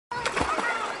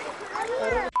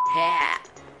Yeah.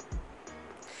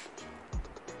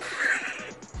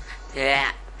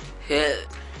 Yeah.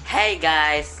 Hey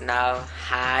guys, now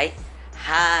hi.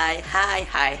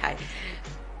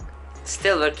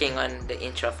 Still working on the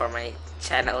intro for my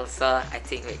channel, so I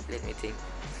think wait, let me think.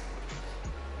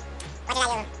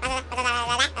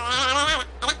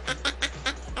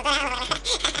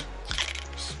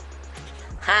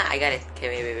 I got it. Okay,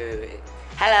 wait.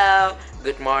 Hello,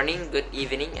 good morning, good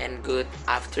evening, and good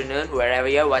afternoon, wherever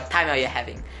you are. What time are you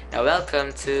having? Now,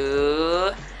 welcome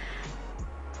to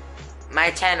my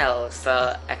channel.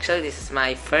 So, actually, this is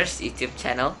my first YouTube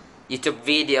channel. YouTube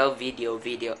video.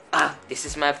 This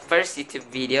is my first YouTube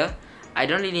video. I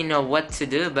don't really know what to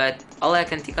do, but all I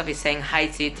can think of is saying hi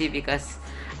to YouTube because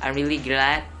I'm really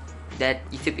glad that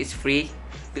YouTube is free.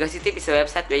 Because YouTube is a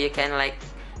website where you can like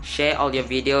share all your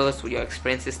videos with your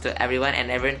experiences to everyone,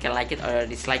 and everyone can like it or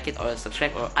dislike it or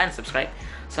subscribe or unsubscribe.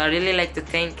 So I really like to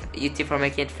thank YouTube for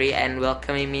making it free and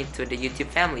welcoming me to the YouTube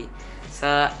family.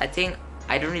 So I think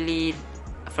I don't really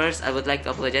first I would like to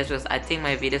apologize because I think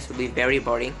my videos will be very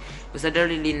boring because I don't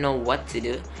really know what to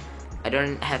do. I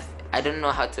don't know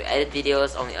how to edit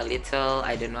videos, only a little.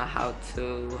 I don't know how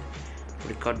to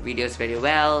record videos very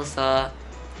well. So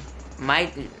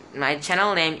my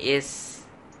channel name is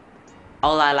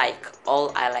all I like.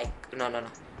 No.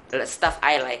 Stuff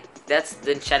I like. That's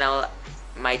the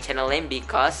my channel name,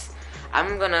 because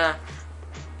I'm gonna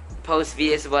post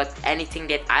videos about anything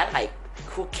that I like.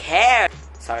 Who cares?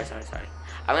 Sorry.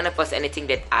 I'm gonna post anything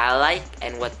that I like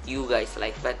and what you guys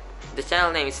like, but the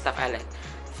channel name is stuff I like.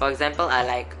 For example, I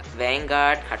like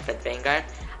Vanguard, Heartfelt Vanguard.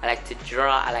 I like to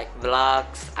draw. I like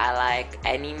vlogs. I like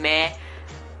anime.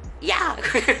 Yeah.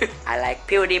 I like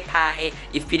PewDiePie.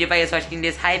 If PewDiePie is watching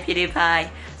this, hi PewDiePie.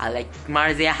 I like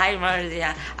Marzia. Hi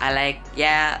Marzia.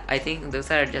 I think those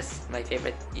are just my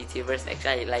favorite YouTubers.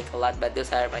 Actually, I like a lot, but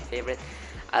those are my favorite.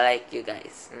 I like you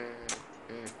guys.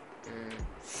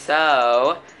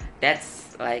 So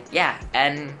that's like,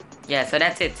 so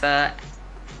that's it. So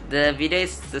the video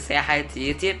is to say hi to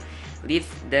YouTube. Leave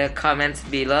the comments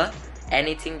below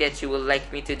anything that you would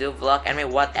like me to do, vlog,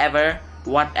 anime, whatever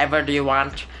do you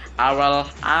want. I will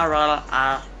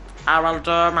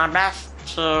do my best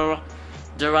to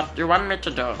do what you want me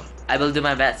to do. I will do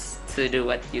my best to do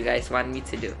what you guys want me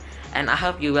to do. And I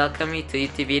hope you welcome me to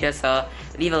YouTube video. So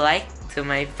leave a like to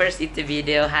my first YouTube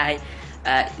video.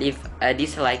 Leave a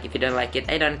dislike if you don't like it.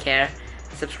 I don't care.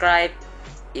 Subscribe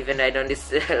even though I don't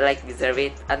deserve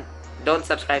it. And don't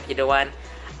subscribe if you don't want.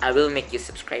 I will make you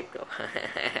subscribe though.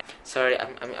 Sorry,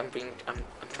 I'm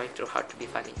trying too hard to be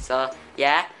funny. So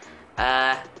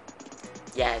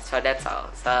so that's all.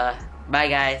 So bye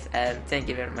guys, and thank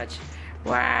you very much.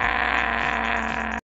 Wow.